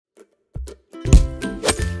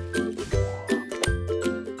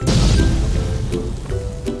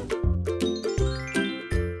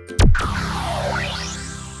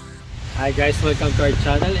Hi guys, welcome to our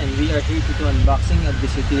channel, and we are here to do unboxing of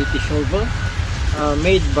this utility shovel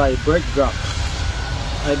made by BirdRock.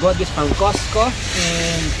 I bought this from Costco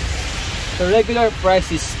and the regular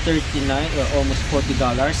price is $39 or almost $40,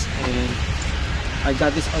 and I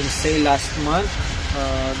got this on sale last month.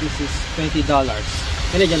 This is $20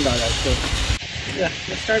 Canadian dollars. So yeah,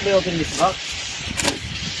 let's start by opening this box.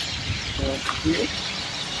 Here.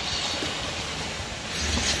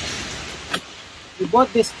 We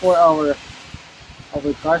bought this for our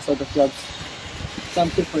car, so that we have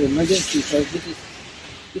something for emergency. So this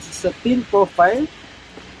is a thin profile,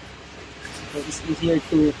 so it's easier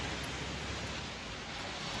to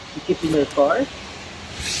keep in your car.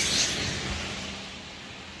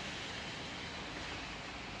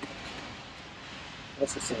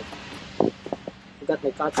 What's the same? I got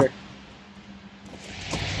my cutter.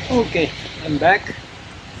 Okay, I'm back.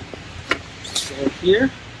 So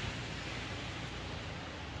here.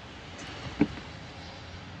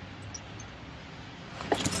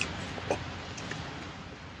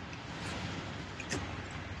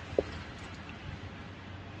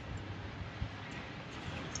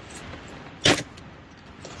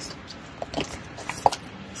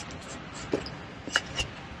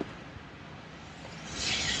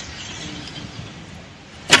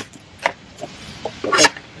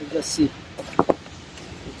 Let's see.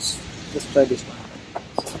 Let's try this one.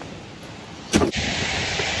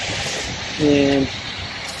 And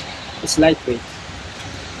it's lightweight.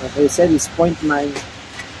 As I said, it's 0.9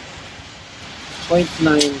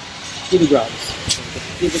 kilograms. So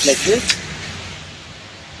just keep it like this.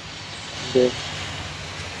 And then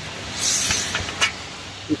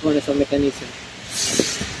this one is a mechanism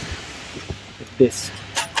like this.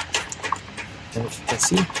 And as you can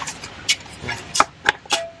see,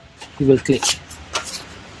 it will click.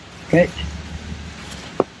 Okay,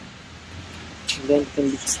 and then it can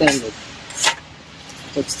be extended.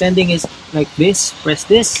 So extending is like this. Press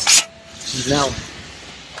this and down.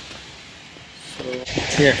 So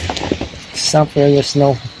here, some areas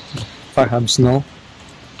no, perhaps no,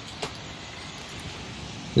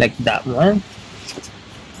 like that one.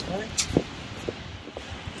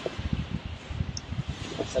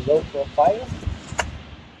 It's a low profile.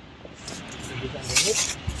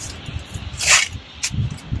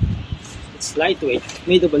 It's lightweight,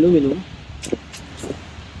 made of aluminum.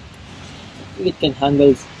 It can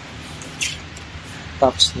handle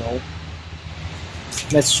tough snow.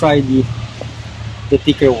 Let's try the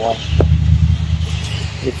thicker one.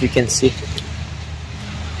 If you can see,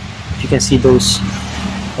 those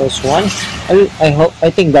ones. I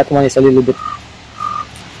think that one is a little bit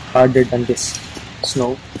harder than this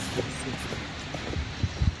snow.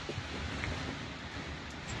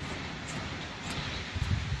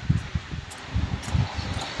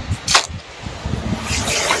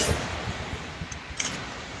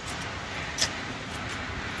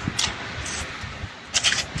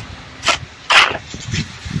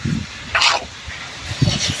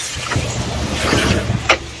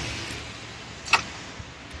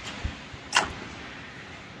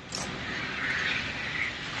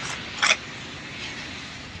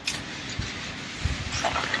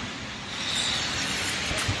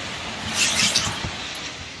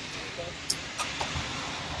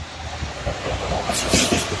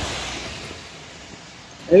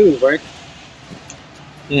 It will work,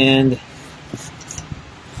 and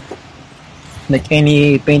like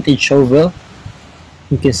any painted shovel,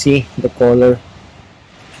 you can see the color.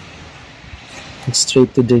 It's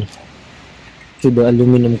straight to the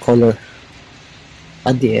aluminum color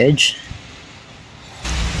at the edge.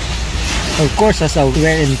 Of course, as a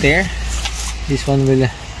wear and tear, this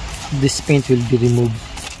paint will be removed.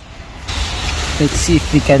 Let's see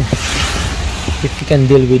if we can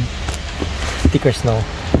deal with thicker snow.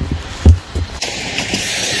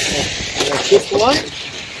 This one,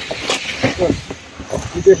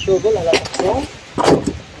 bigger shovel, a lot of snow.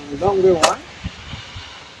 And the longer one,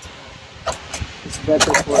 it's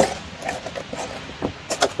better for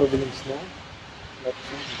shoveling snow.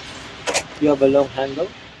 You have a long handle.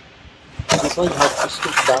 This one you have to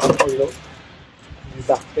scoop down or low.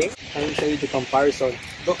 Back paint. I will show you the comparison.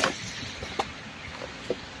 Look.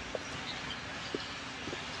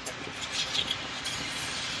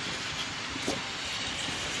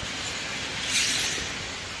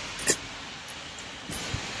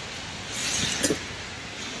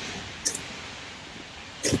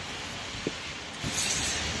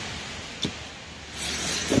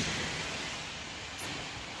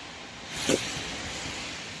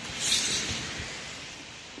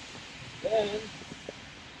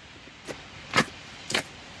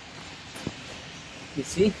 You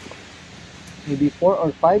see, maybe 4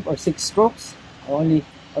 or 5 or 6 strokes. I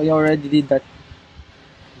already did that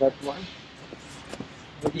one.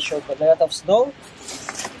 Already showed a lot of snow,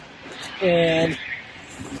 and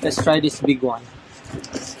let's try this big one.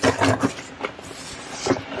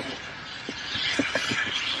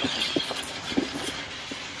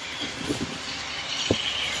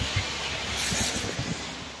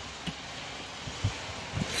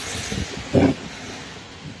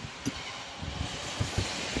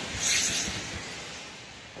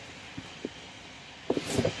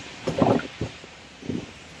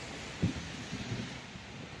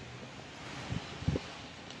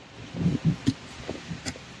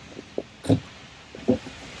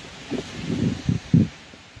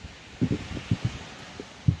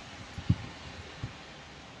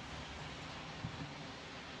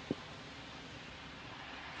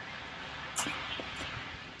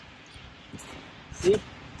 See,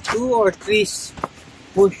 2 or 3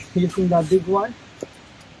 push using the big one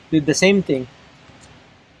did the same thing.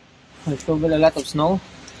 I shovel a lot of snow,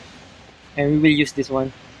 and we will use this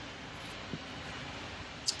one.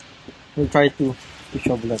 We'll try to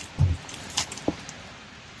shovel it.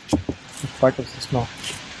 It's part of the snow.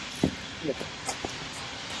 Yep.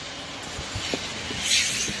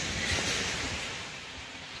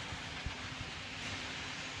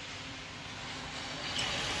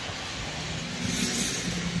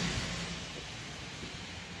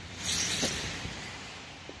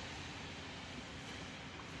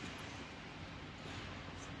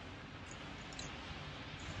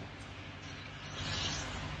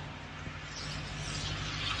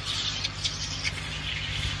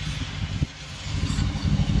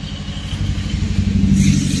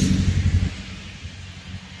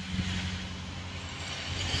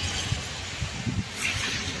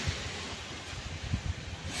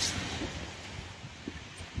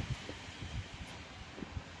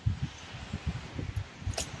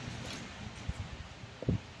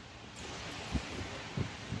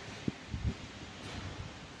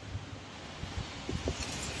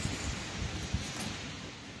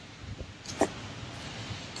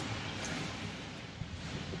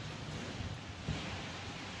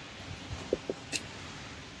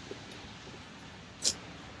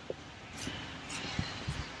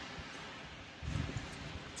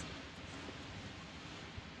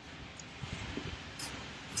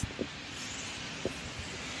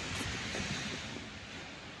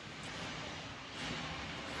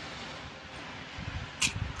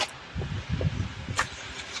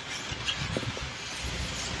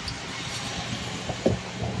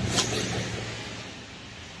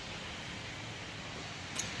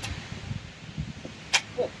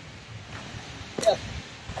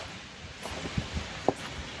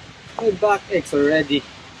 My back aches already.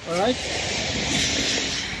 Alright,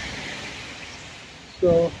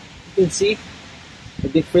 so you can see the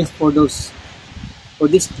difference for these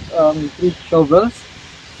 3 shovels,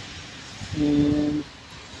 and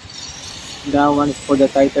that one is for the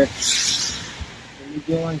tighter, the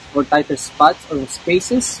medium one is for tighter spots or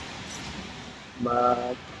spaces,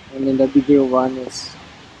 and then the bigger one is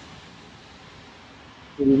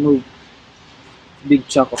to remove big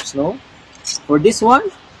chunk of snow. For this one,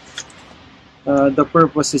 the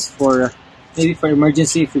purpose is for maybe for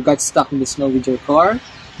emergency if you got stuck in the snow with your car,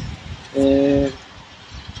 and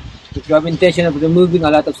if you have intention of removing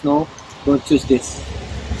a lot of snow, don't choose this.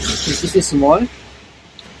 Since this is small, you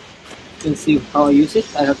can see how I use it.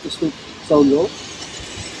 I have to stoop so low,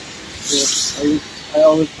 so I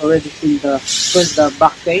already feel the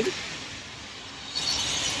back pain,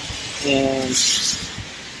 and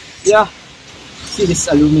yeah, see this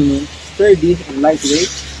aluminum, sturdy and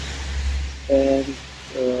lightweight. And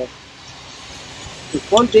to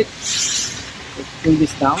fold it, let's pull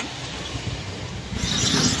this down.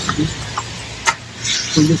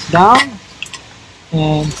 Pull this down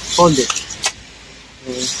and fold it.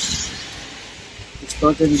 Just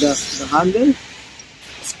tighten the handle.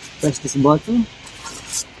 Press this button,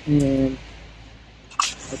 and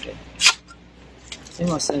okay. Same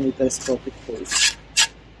as any telescopic fold.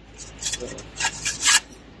 So,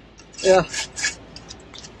 yeah.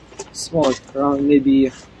 Small, around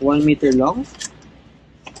maybe 1 meter long,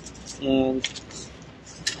 and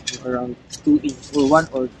around 2 inch or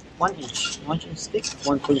 1 inch thick,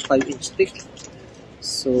 1.5 inch thick.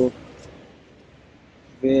 So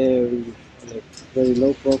very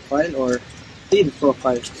low profile or thin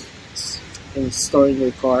profile. You can store in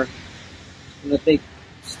your car. Not take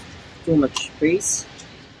too much space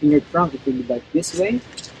in your trunk. It will be like this way.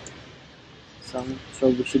 So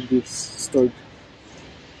we should be stored.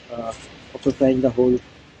 Occupying the whole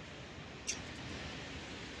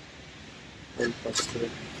posture.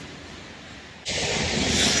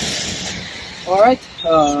 Alright,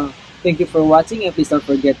 thank you for watching, and please don't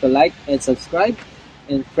forget to like and subscribe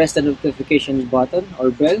and press the notification button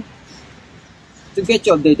or bell to get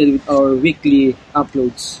you updated with our weekly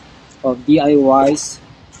uploads of DIYs,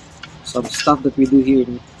 some stuff that we do here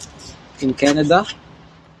in Canada,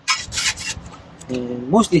 and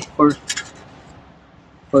mostly for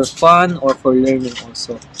fun or for learning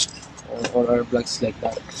also, or our vlogs like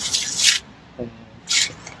that. And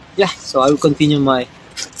yeah, so I will continue my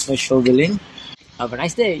shoveling. Have a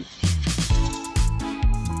nice day.